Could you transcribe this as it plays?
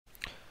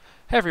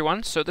Hey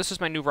everyone, so this is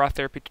my new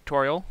RawTherapee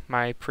tutorial.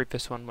 My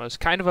previous one was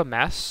kind of a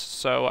mess,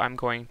 so I'm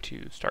going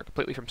to start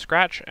completely from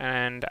scratch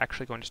and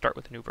actually going to start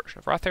with a new version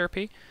of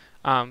RawTherapee.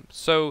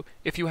 So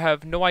if you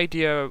have no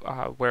idea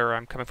where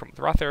I'm coming from with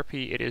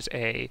RawTherapee, it is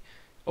a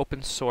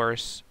open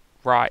source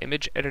raw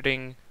image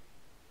editing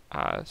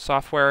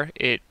software.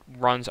 It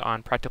runs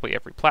on practically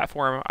every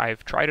platform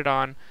I've tried it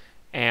on,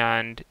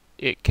 and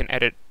it can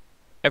edit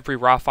every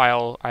raw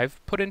file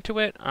I've put into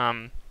it,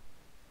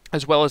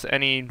 as well as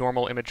any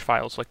normal image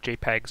files like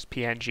JPEGs,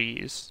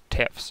 PNGs,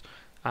 TIFFs,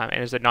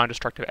 and is a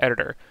non-destructive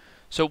editor.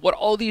 So what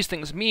all these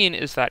things mean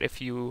is that if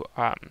you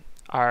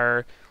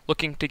are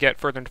looking to get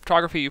further into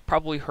photography, you've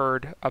probably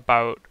heard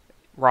about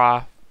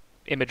raw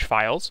image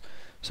files.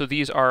 So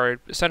these are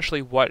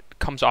essentially what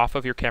comes off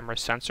of your camera's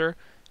sensor,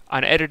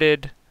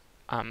 unedited.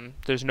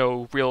 There's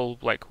no real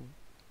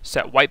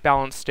set white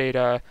balance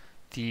data.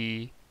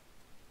 The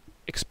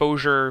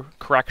exposure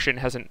correction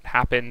hasn't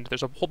happened.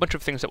 There's a whole bunch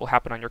of things that will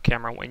happen on your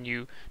camera when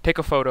you take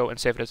a photo and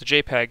save it as a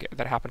JPEG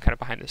that happen kind of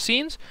behind the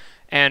scenes.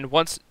 And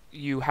once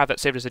you have that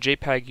saved as a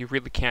JPEG, you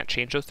really can't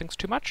change those things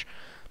too much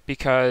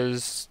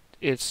because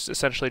it's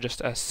essentially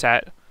just a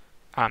set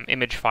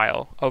image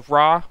file. A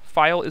raw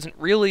file isn't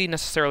really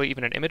necessarily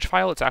even an image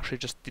file, it's actually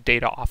just the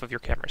data off of your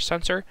camera's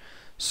sensor.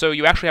 So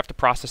you actually have to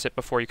process it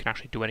before you can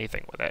actually do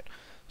anything with it.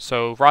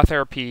 So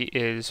RawTherapee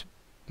is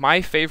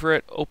my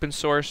favorite open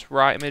source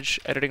raw image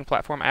editing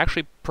platform. I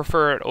actually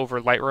prefer it over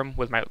Lightroom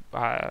with my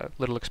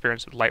little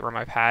experience with Lightroom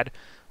I've had,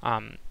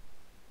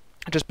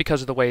 just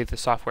because of the way the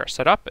software is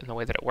set up and the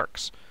way that it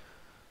works.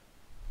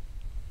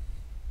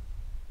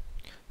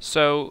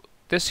 So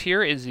this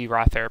here is the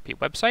RawTherapee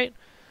website.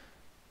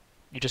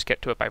 You just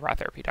get to it by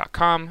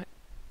rawtherapee.com.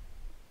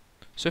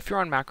 So if you're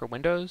on Mac or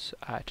Windows,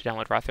 to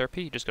download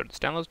RawTherapee, you just go to the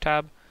Downloads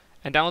tab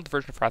and download the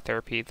version of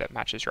RawTherapee that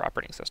matches your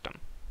operating system.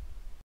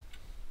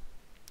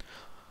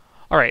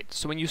 Alright,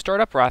 so when you start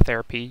up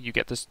RawTherapee, you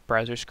get this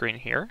browser screen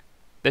here.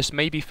 This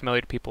may be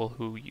familiar to people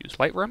who use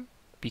Lightroom,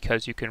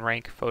 because you can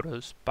rank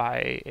photos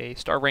by a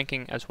star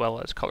ranking as well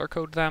as color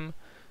code them.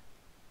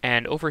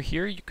 And over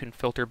here you can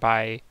filter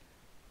by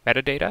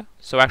metadata.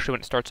 So actually when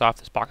it starts off,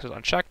 this box is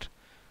unchecked.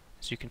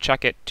 So you can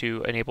check it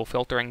to enable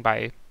filtering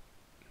by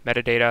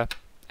metadata,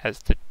 as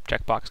the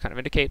checkbox kind of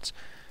indicates.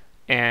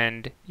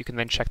 And you can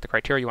then check the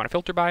criteria you want to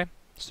filter by.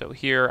 So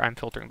here I'm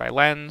filtering by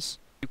lens.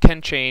 You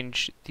can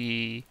change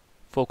the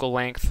focal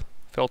length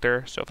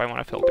filter, so if I want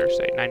to filter,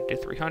 say, 90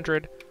 to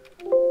 300.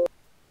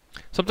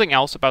 Something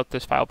else about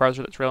this file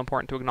browser that's real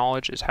important to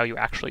acknowledge is how you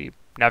actually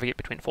navigate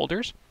between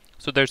folders.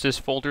 So there's this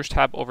Folders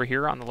tab over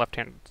here on the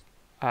left-hand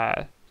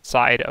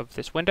side of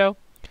this window,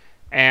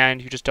 and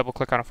you just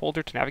double-click on a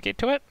folder to navigate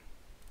to it.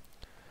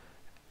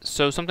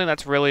 So something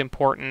that's really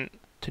important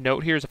to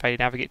note here is if I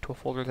navigate to a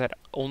folder that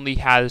only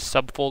has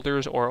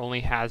subfolders or only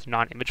has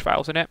non-image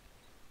files in it,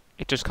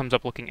 it just comes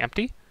up looking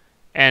empty.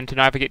 And to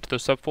navigate to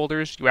those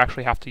subfolders, you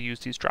actually have to use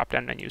these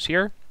drop-down menus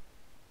here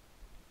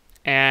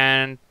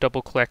and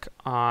double-click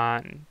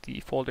on the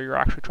folder you're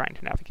actually trying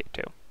to navigate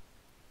to.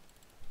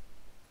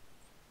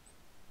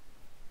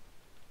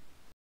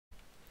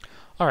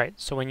 Alright,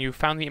 so when you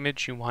found the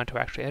image you want to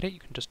actually edit, you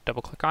can just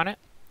double-click on it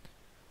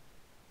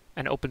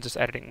and it opens this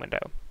editing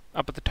window.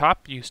 Up at the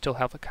top, you still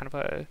have kind of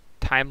a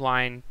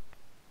timeline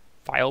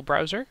file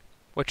browser,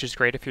 which is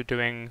great if you're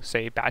doing,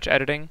 say, batch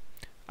editing.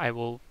 I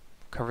will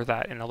cover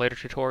that in a later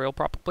tutorial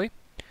probably.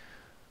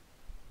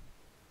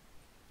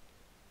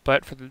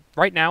 But for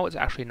right now, it's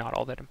actually not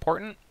all that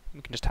important.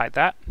 We can just hide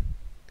that.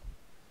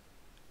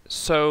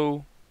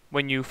 So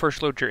when you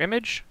first load your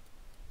image,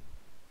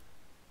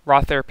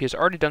 RawTherapee has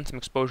already done some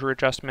exposure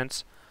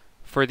adjustments.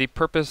 For the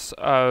purpose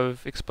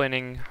of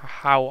explaining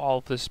how all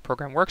of this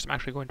program works, I'm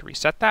actually going to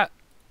reset that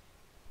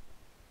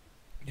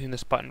using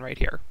this button right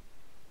here.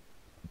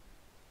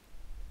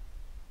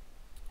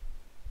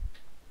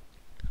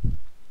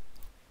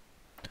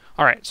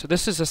 Alright, so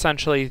this is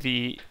essentially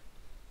the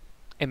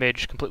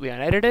image completely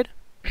unedited.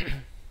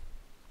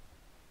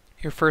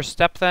 Your first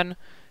step then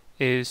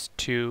is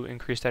to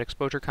increase that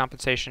exposure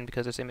compensation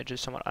because this image is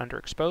somewhat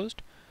underexposed.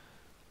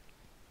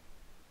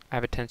 I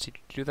have a tendency to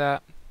do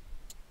that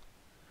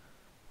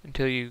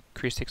until you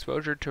increase the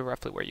exposure to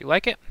roughly where you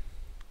like it.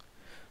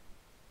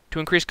 To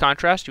increase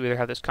contrast, you either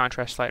have this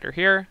contrast slider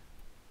here,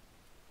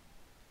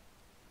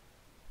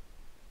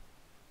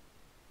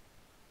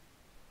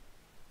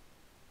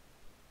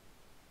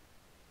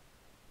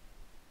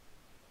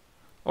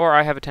 or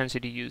I have a tendency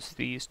to use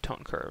these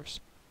tone curves,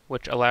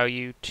 which allow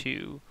you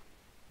to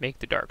make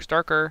the darks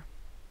darker,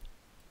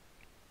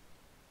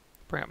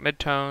 bring up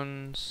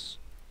midtones,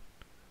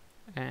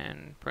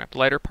 and bring up the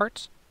lighter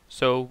parts.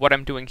 So what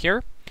I'm doing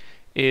here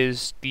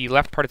is the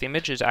left part of the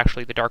image is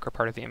actually the darker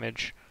part of the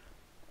image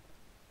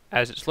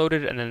as it's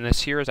loaded, and then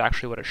this here is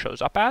actually what it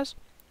shows up as.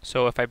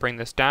 So if I bring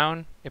this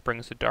down, it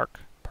brings the dark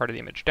part of the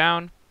image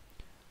down.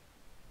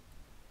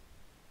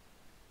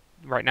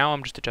 Right now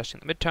I'm just adjusting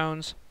the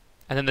midtones.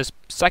 And then this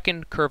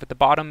second curve at the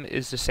bottom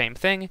is the same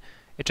thing.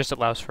 It just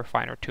allows for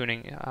finer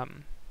tuning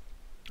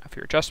of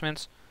your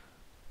adjustments.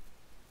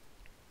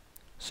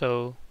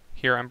 So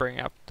Here I'm bringing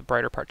up the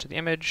brighter parts of the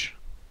image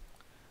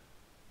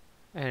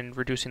and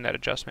reducing that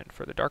adjustment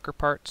for the darker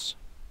parts,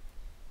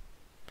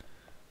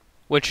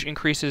 which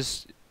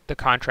increases the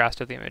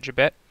contrast of the image a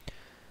bit.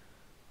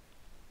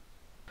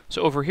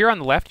 So over here on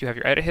the left you have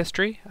your edit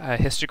history, a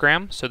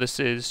histogram. So this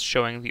is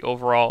showing the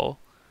overall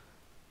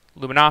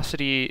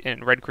luminosity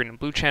in red, green, and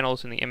blue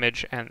channels in the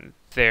image and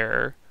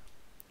their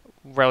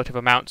relative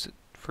amounts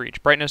for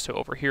each brightness. So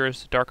over here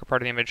is the darker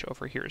part of the image,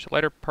 over here is the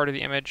lighter part of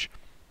the image.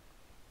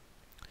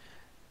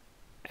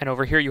 And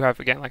over here you have,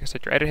 again, like I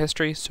said, your edit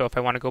history. So if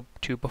I want to go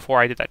to before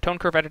I did that tone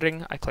curve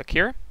editing, I click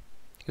here.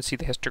 You can see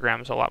the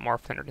histogram is a lot more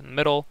centered in the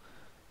middle.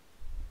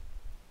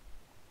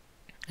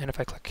 And if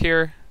I click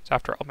here, it's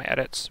after all my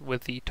edits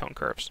with the tone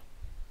curves.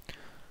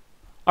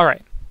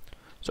 Alright,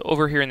 so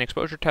over here in the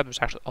exposure tab, there's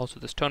actually also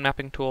this tone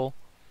mapping tool.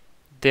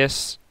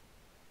 This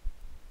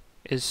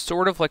is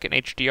sort of like an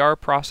HDR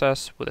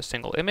process with a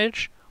single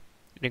image.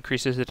 It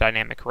increases the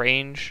dynamic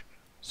range,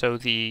 so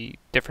the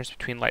difference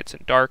between lights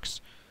and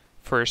darks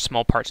for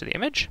small parts of the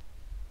image.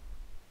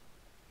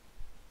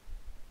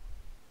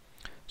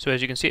 So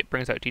as you can see, it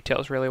brings out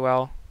details really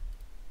well.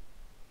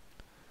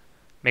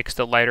 Makes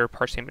the lighter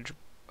parts of the image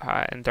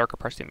and darker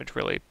parts of the image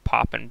really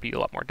pop and be a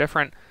lot more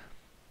different.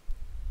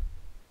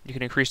 You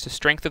can increase the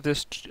strength of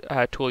this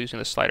tool using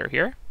the slider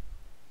here.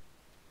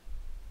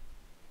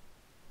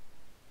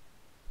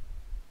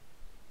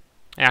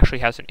 It actually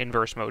has an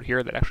inverse mode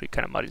here that actually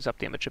kind of muddies up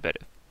the image a bit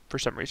if for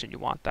some reason you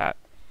want that.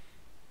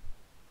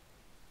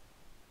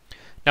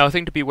 Now, a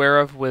thing to be aware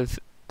of with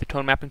the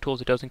tone mapping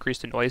tools, it does increase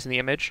the noise in the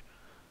image.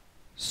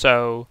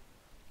 So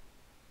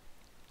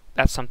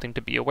that's something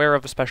to be aware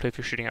of, especially if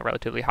you're shooting at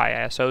relatively high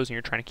ISOs and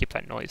you're trying to keep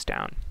that noise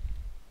down.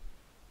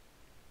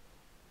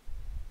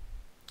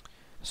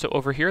 So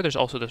over here, there's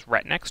also this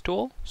Retnex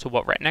tool. So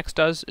what Retnex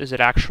does is it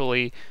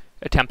actually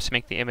attempts to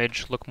make the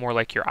image look more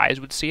like your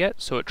eyes would see it.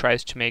 So it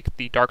tries to make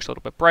the darks a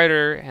little bit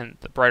brighter and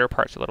the brighter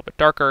parts a little bit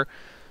darker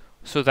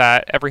so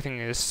that everything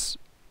is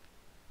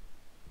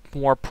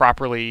more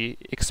properly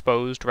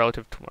exposed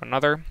relative to one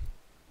another.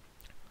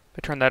 If I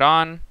turn that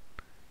on,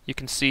 you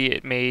can see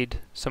it made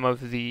some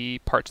of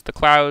the parts of the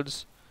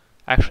clouds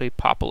actually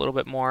pop a little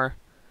bit more.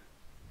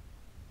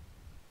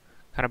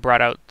 Kind of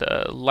brought out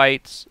the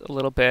lights a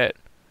little bit.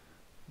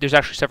 There's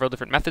actually several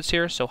different methods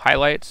here. So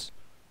highlights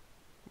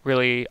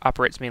really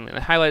operates mainly in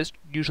the highlights,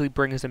 usually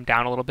brings them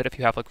down a little bit if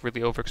you have like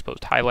really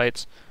overexposed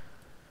highlights.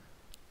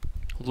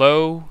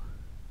 Low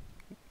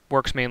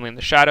works mainly in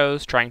the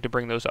shadows, trying to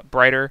bring those up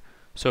brighter.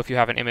 So if you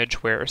have an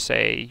image where,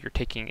 say, you're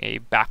taking a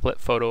backlit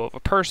photo of a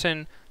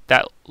person,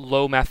 that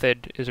low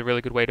method is a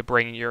really good way to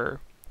bring your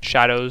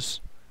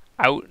shadows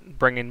out,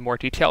 bring in more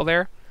detail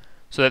there,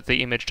 so that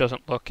the image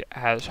doesn't look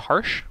as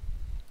harsh.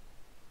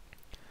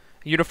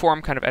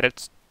 Uniform kind of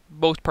edits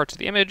most parts of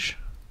the image,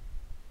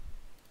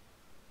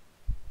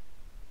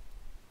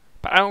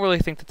 but I don't really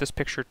think that this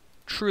picture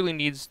truly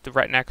needs the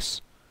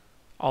Retnex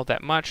all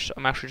that much. So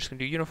I'm actually just going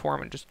to do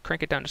uniform and just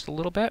crank it down just a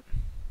little bit.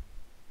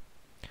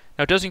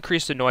 Now it does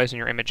increase the noise in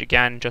your image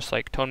again, just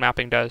like tone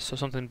mapping does, so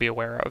something to be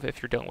aware of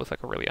if you're dealing with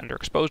like a really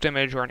underexposed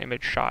image or an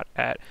image shot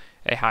at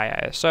a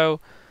high ISO.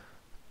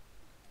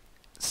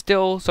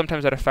 Still,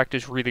 sometimes that effect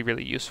is really,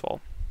 really useful.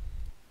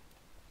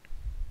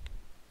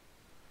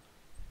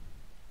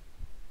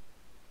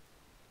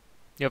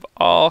 You have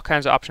all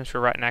kinds of options for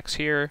Retnex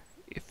here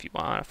if you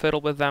want to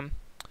fiddle with them.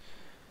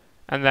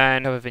 And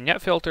then you have a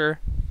vignette filter.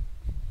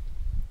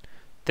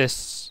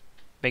 This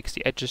makes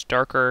the edges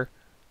darker,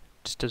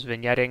 just does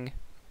vignetting.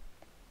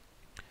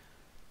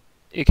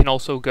 It can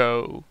also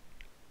go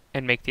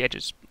and make the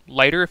edges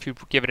lighter if you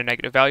give it a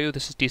negative value.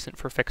 This is decent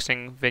for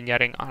fixing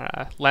vignetting on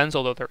a lens,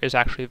 although there is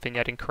actually a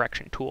vignetting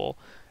correction tool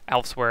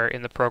elsewhere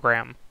in the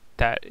program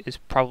that is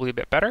probably a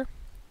bit better.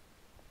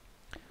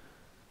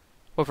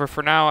 However,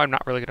 for now, I'm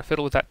not really going to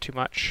fiddle with that too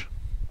much.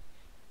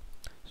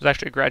 There's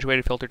actually a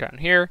graduated filter down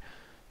here.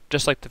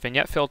 Just like the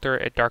vignette filter,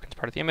 it darkens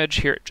part of the image.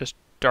 Here it just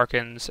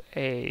darkens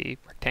a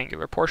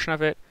rectangular portion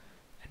of it,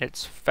 and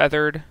it's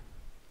feathered.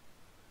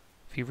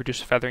 If you reduce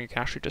the feathering, you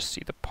can actually just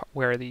see the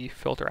where the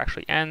filter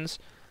actually ends.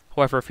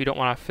 However, if you don't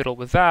want to fiddle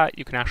with that,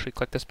 you can actually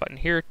click this button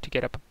here to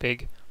get up a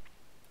big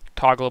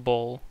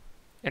toggleable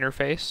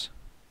interface.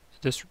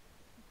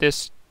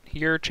 This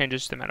here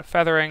changes the amount of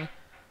feathering.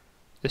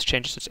 This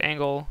changes its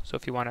angle. So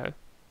if you want a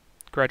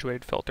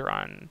graduated filter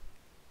on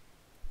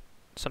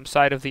some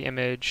side of the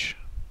image,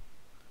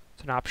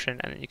 it's an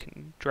option, and then you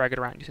can drag it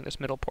around using this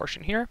middle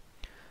portion here.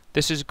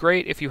 This is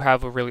great if you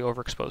have a really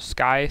overexposed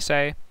sky,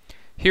 say.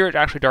 Here it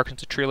actually darkens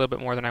the tree a little bit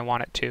more than I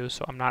want it to,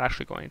 so I'm not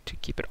actually going to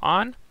keep it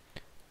on.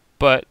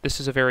 But this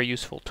is a very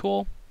useful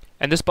tool.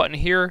 And this button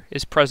here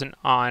is present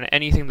on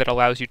anything that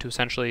allows you to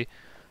essentially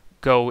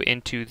go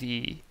into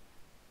the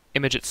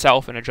image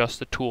itself and adjust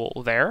the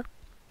tool there.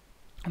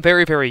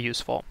 Very, very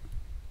useful.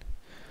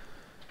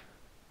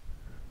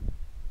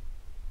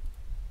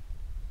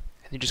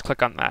 And you just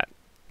click on that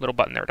little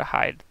button there to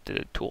hide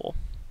the tool.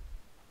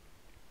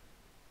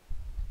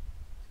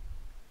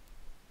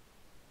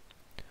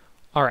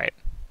 Alright,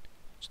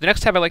 So the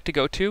next tab I like to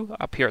go to,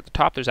 up here at the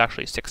top, there's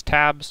actually 6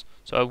 tabs.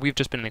 So we've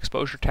just been in the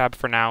exposure tab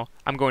for now.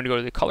 I'm going to go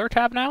to the color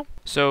tab now.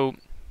 So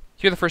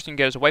here the first thing you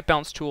get is a white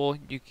balance tool.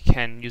 You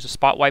can use a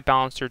spot white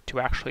balancer to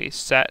actually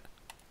set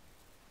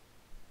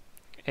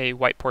a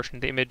white portion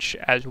of the image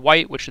as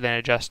white, which then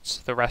adjusts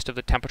the rest of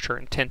the temperature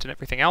and tint and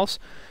everything else.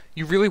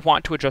 You really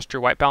want to adjust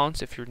your white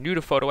balance if you're new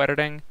to photo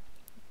editing.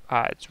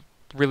 It's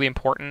really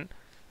important.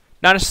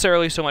 Not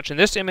necessarily so much in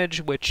this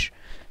image, which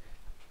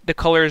the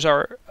colors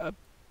are a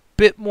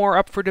bit more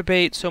up for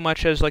debate, so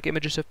much as like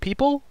images of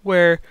people,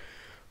 where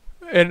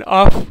an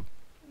off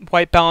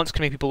white balance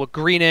can make people look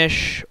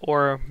greenish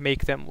or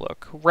make them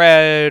look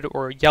red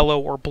or yellow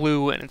or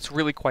blue, and it's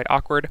really quite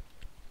awkward.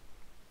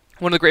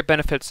 One of the great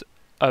benefits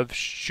of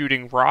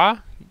shooting RAW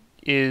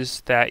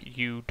is that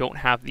you don't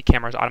have the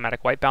camera's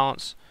automatic white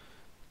balance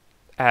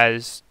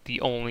as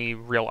the only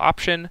real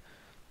option.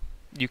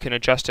 You can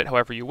adjust it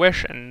however you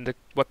wish, and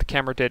what the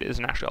camera did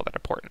isn't actually all that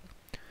important.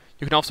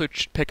 You can also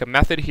pick a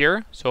method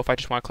here. So if I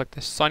just want to click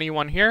this sunny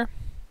one here,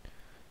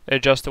 it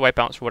adjusts the white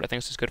balance for what it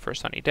thinks is good for a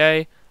sunny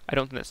day. I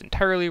don't think that's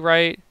entirely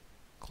right.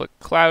 Click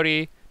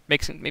cloudy,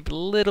 makes it maybe a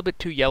little bit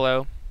too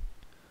yellow.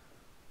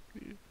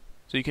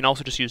 So you can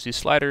also just use these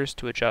sliders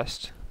to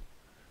adjust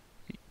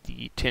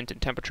the tint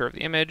and temperature of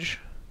the image.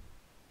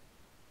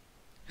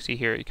 See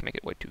here, you can make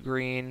it way too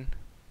green,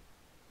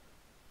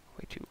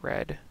 way too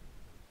red.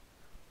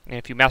 And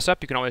if you mess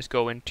up, you can always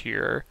go into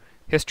your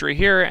history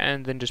here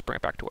and then just bring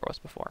it back to where it was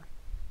before.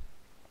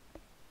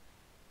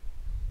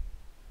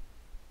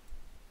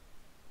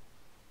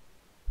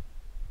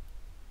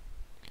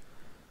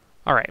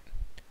 Alright,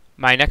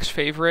 my next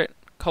favorite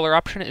color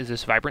option is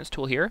this vibrance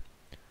tool here,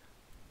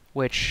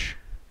 which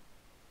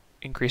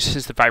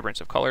increases the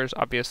vibrance of colors,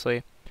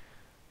 obviously.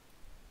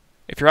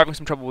 If you're having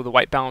some trouble with the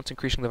white balance,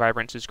 increasing the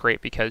vibrance is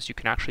great because you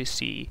can actually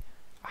see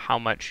how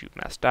much you've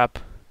messed up.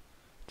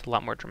 It's a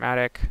lot more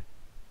dramatic.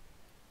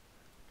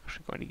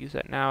 Actually going to use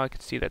that now. I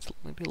can see that's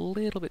maybe a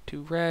little bit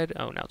too red.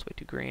 Oh, now it's way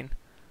too green.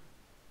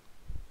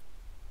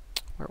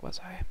 Where was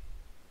I?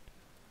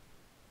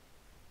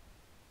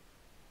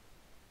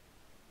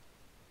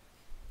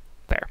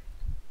 There.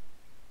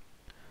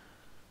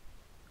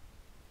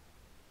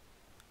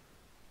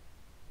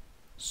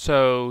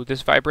 So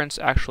this vibrance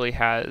actually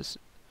has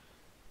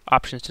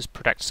options to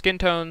protect skin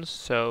tones,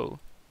 so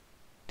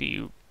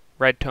the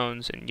red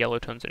tones and yellow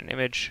tones in an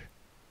image,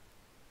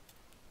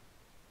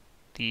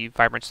 the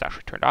vibrance is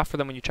actually turned off for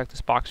them when you check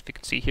this box. If you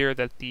can see here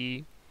that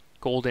the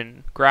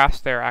golden grass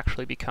there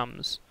actually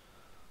becomes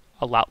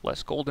a lot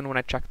less golden when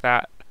I check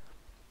that.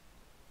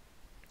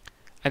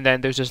 And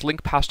then there's this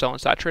link pastel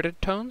and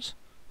saturated tones.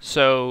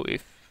 So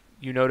if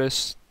you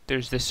notice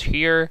there's this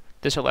here,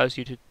 this allows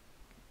you to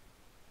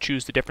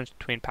choose the difference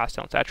between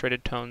pastel and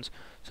saturated tones.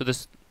 So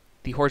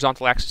the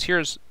horizontal axis here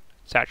is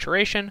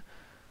saturation.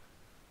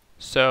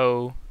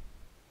 So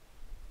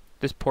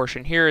this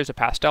portion here is a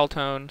pastel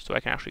tone, so I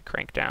can actually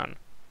crank down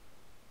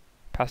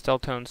pastel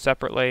tones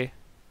separately.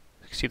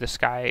 You can see the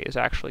sky is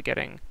actually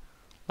getting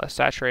less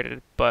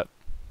saturated, but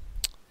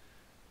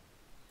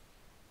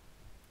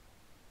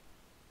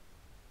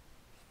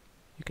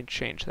you can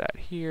change that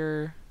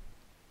here.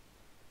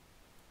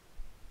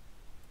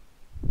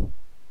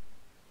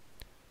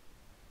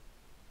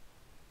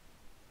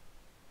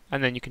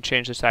 And then you can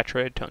change the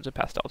saturated tones and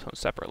pastel tones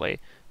separately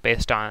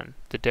based on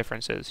the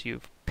differences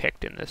you've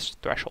picked in this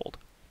threshold.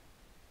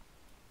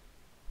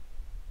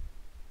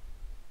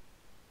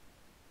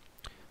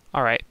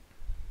 Alright.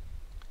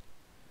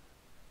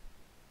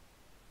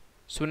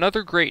 So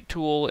another great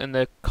tool in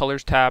the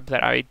Colors tab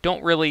that I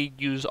don't really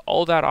use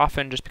all that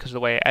often just because of the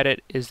way I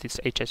edit is this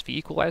HSV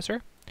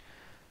equalizer.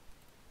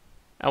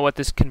 And what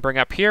this can bring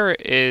up here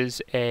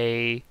is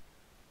a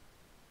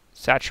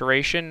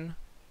saturation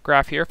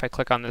graph here. If I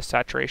click on the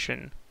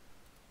saturation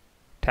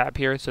tab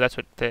here, so that's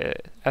what the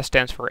S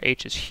stands for.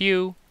 H is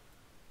hue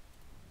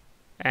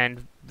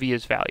and V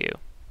is value.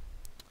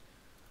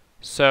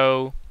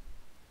 So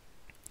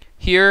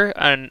here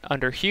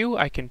under hue,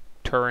 I can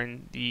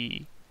turn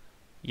the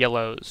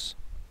yellows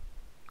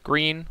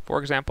green, for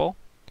example,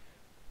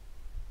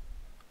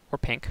 or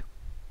pink,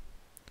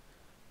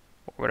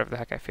 or whatever the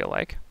heck I feel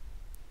like.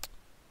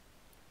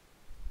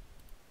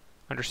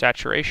 Under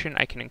saturation,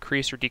 I can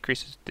increase or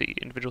decrease the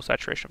individual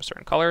saturation of a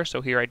certain color.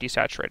 So here I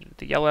desaturated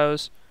the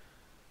yellows.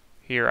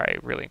 Here I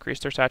really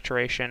increased their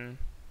saturation.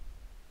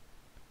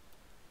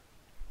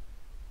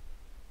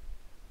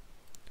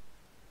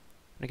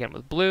 And again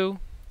with blue.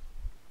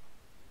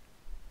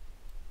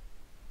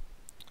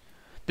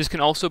 This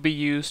can also be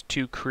used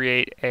to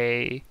create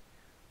a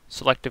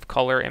selective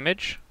color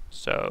image.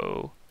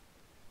 So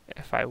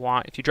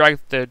if you drag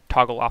the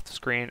toggle off the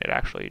screen, it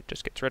actually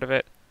just gets rid of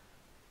it.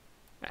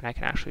 And I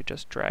can actually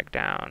just drag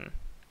down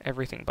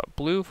everything but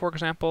blue, for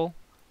example,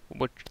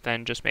 which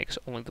then just makes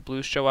only the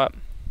blues show up.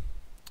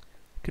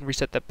 You can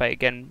reset that by,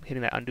 again,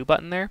 hitting that undo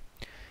button there.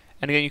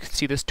 And again, you can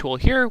see this tool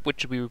here,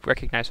 which we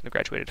recognize in the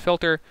graduated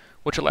filter,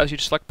 which allows you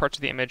to select parts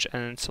of the image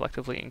and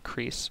selectively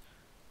increase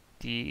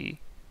the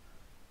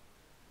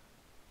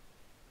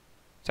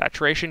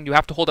saturation. You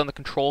have to hold down the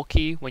control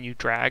key when you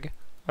drag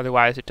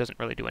Otherwise, it doesn't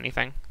really do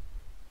anything.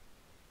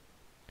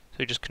 So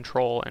you just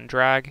control and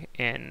drag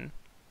in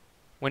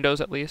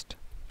Windows at least.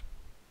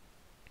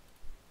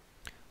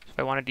 So if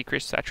I want to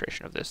decrease the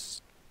saturation of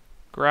this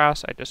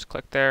grass, I just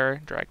click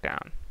there, drag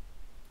down.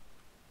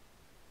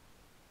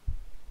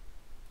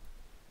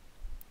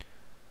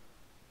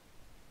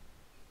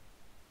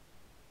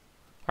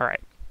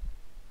 Alright.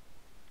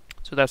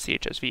 So that's the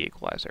HSV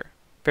equalizer.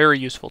 Very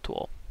useful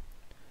tool.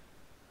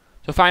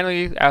 So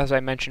finally, as I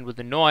mentioned with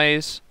the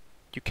noise,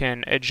 you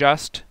can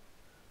adjust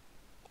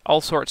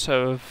all sorts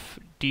of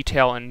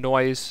detail and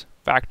noise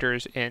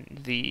factors in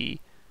the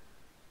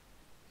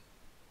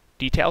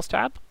Details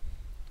tab,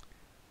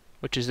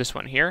 which is this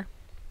one here.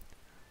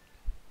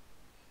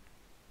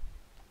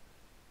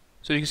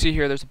 So you can see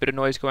here there's a bit of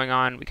noise going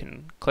on. We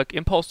can click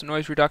Impulse to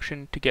Noise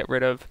Reduction to get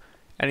rid of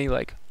any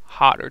like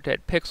hot or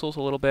dead pixels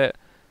a little bit.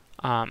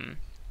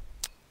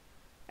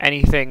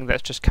 Anything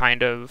that's just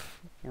kind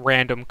of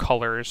random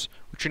colors,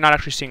 which you're not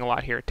actually seeing a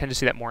lot here. Tend to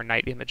see that more in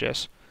night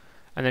images.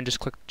 And then just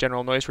click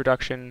General Noise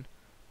Reduction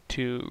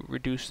to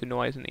reduce the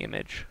noise in the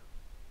image.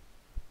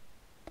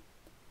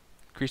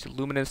 Increase the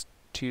luminance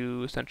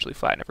to essentially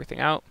flatten everything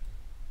out.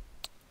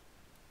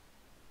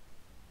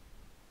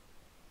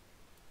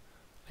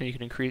 And you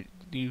can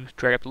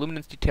drag up the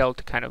luminance detail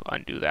to kind of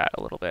undo that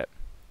a little bit.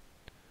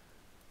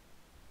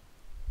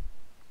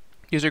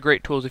 These are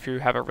great tools if you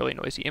have a really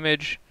noisy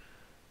image.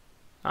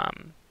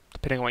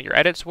 Depending on what your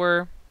edits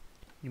were,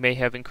 you may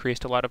have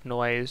increased a lot of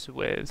noise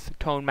with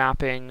tone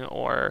mapping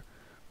or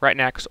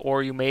Retina-X,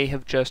 or you may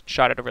have just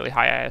shot at a really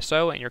high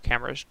ISO and your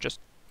camera is just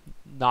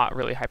not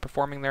really high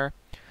performing there.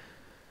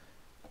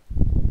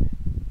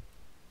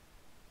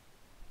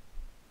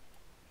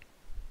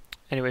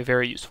 Anyway,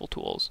 very useful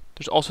tools.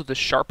 There's also this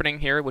sharpening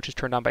here, which is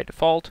turned on by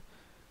default.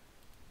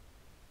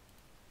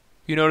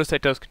 You notice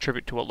that does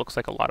contribute to what looks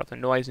like a lot of the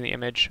noise in the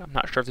image. I'm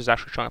not sure if this is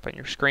actually showing up on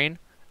your screen.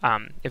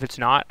 If it's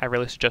not, I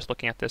really suggest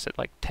looking at this at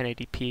like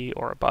 1080p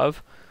or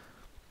above.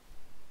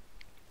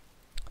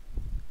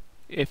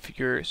 If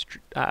your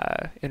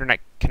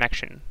internet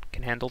connection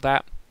can handle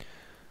that.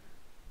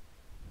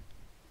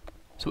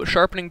 So what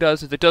sharpening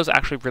does is it does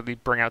actually really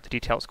bring out the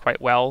details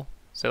quite well,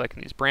 say like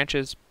in these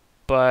branches,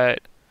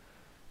 but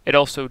it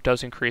also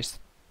does increase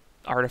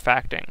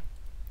artifacting.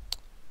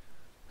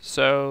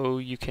 So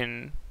you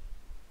can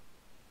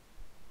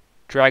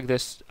drag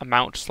this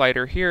amount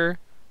slider here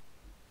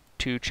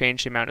to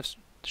change the amount of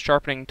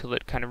sharpening till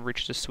it kind of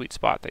reaches a sweet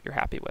spot that you're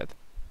happy with.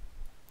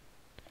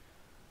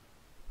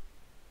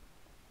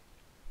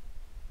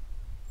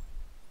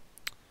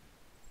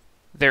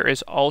 There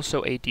is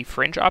also a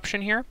defringe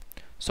option here.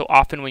 So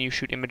often when you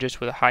shoot images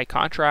with a high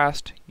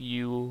contrast,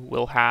 you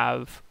will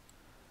have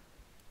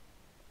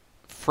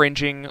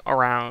fringing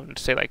around,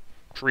 say like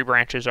tree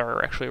branches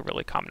are actually a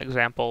really common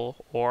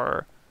example,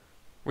 or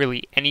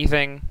really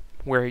anything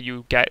where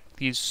you get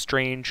these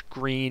strange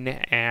green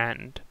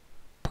and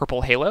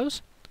purple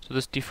halos. So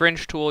this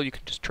defringe tool, you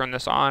can just turn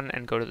this on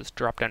and go to this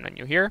drop-down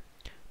menu here.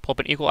 Pull up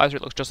an equalizer.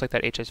 It looks just like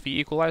that HSV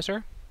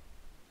equalizer.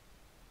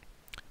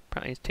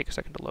 Probably needs to take a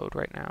second to load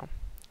right now.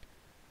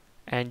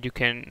 And you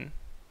can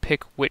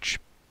pick which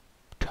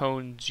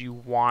tones you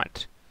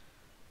want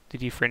the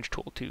defringe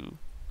tool to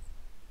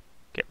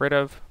get rid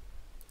of.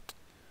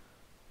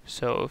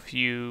 So if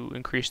you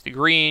increase the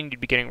green, you'd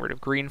be getting rid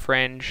of green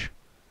fringe.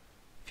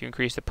 If you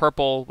increase the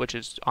purple, which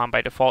is on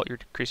by default, you're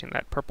decreasing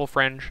that purple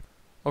fringe.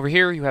 Over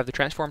here you have the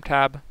transform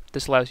tab.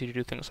 This allows you to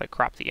do things like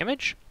crop the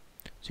image.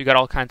 So you got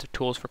all kinds of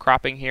tools for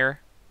cropping here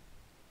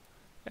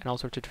and all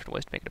sorts of different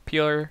ways to make it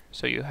appealer.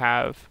 So you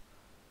have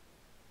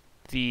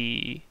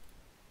the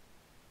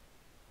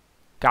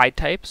guide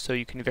types, so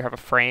you can either have a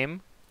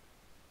frame,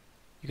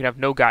 you can have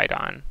no guide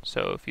on.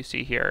 So if you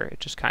see here, it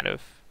just kind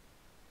of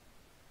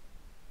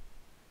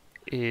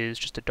is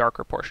just a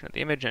darker portion of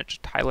the image and it's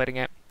just highlighting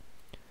it.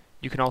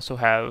 You can also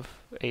have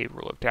a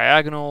rule of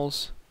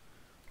diagonals,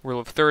 rule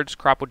of thirds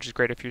crop, which is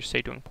great if you're,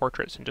 say, doing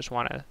portraits and just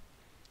want to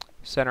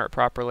center it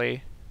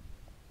properly.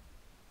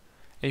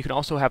 And you can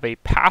also have a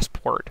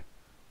passport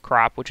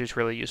crop, which is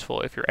really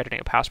useful if you're editing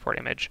a passport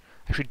image.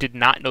 I actually did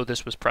not know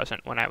this was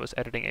present when I was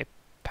editing a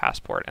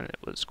passport, and it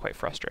was quite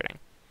frustrating.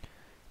 You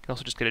can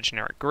also just get a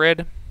generic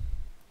grid.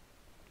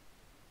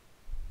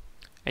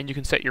 And you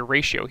can set your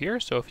ratio here,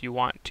 so if you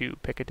want to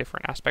pick a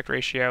different aspect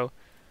ratio,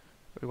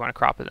 we want to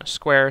crop it in a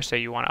square, say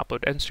you want to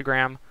upload to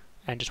Instagram,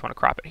 and just want to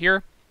crop it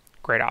here,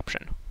 great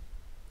option.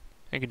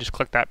 And you can just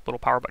click that little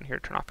power button here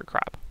to turn off your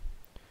crop.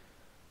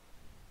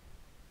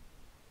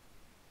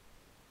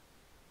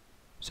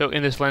 So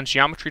in this lens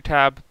geometry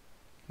tab,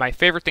 my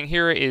favorite thing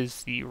here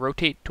is the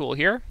rotate tool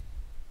here.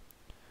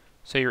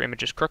 So your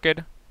image is crooked,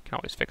 you can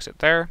always fix it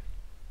there.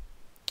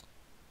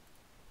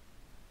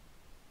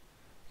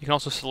 You can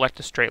also select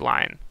a straight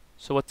line.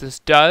 So what this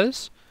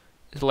does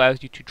is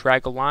allows you to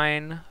drag a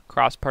line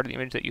across part of the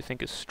image that you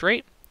think is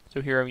straight.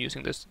 So here I'm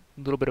using this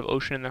little bit of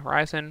ocean in the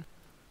horizon.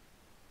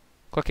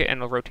 Click it and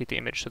it'll rotate the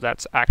image, so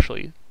that's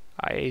actually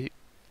a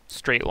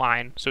straight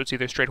line. So it's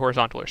either straight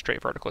horizontal or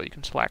straight vertical you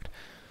can select.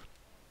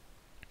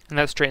 And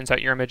that straightens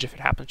out your image if it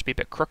happens to be a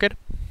bit crooked.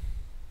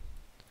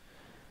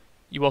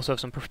 You also have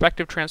some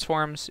perspective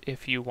transforms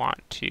if you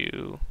want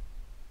to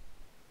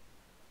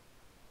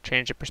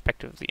change the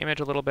perspective of the image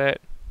a little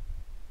bit.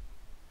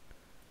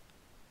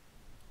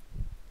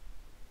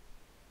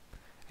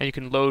 And you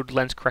can load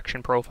lens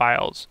correction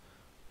profiles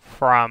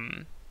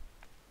from,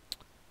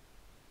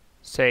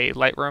 say,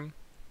 Lightroom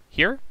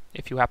here,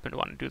 if you happen to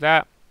want to do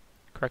that.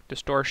 Correct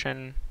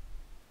distortion.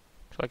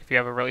 So like if you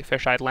have a really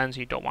fisheye lens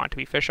and you don't want it to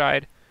be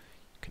fisheyed,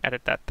 you can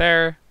edit that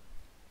there.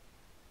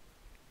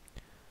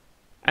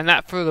 And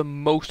that, for the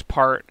most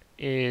part,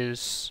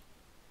 is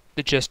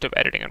the gist of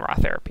editing in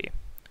RawTherapee.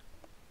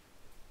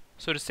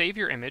 So to save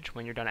your image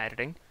when you're done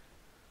editing,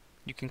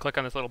 you can click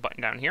on this little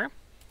button down here,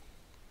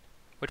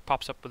 which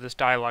pops up with this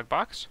dialog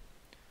box.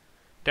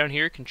 Down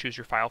here you can choose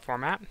your file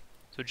format,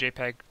 so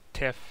JPEG,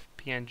 TIFF,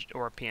 PNG,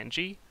 or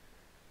PNG,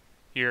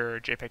 your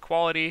JPEG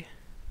quality.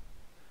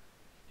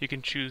 You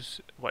can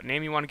choose what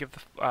name you want to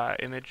give the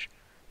image.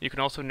 You can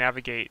also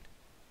navigate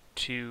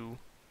to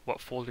what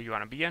folder you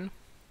want to be in.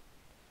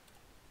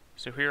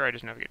 So here I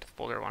just navigate to the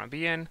folder I want to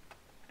be in,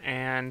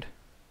 and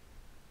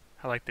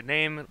I like the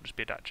name, it'll just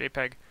be a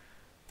 .jpeg.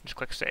 Just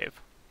click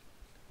Save.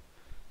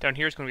 Down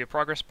here is going to be a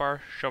progress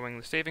bar showing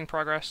the saving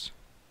progress.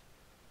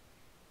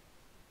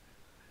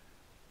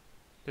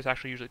 This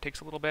actually usually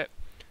takes a little bit.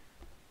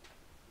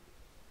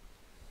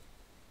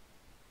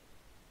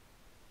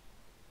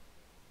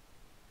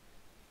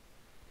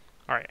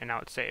 Alright, and now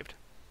it's saved.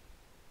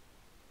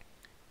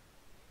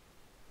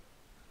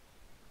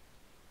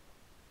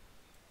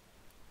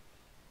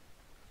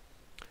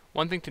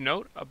 One thing to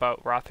note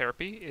about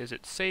RawTherapee is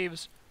it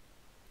saves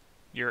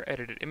your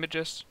edited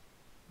images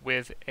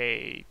with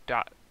a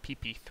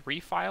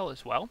 .pp3 file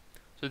as well.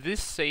 So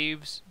this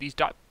saves, these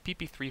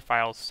 .pp3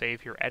 files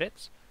save your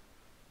edits.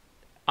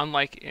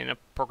 Unlike in a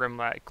program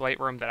like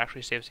Lightroom that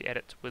actually saves the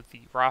edits with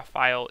the raw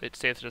file, it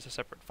saves it as a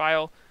separate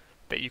file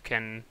that you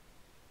can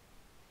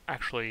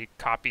actually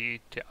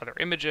copy to other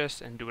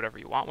images and do whatever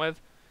you want with.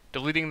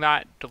 Deleting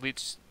that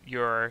deletes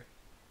your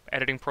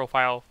editing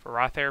profile for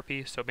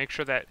RawTherapee, so make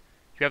sure that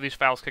you have these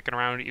files kicking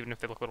around, even if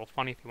they look a little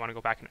funny, if you want to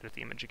go back and edit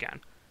the image again.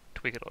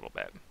 Tweak it a little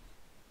bit.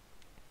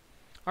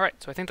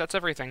 Alright, so I think that's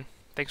everything.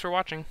 Thanks for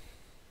watching.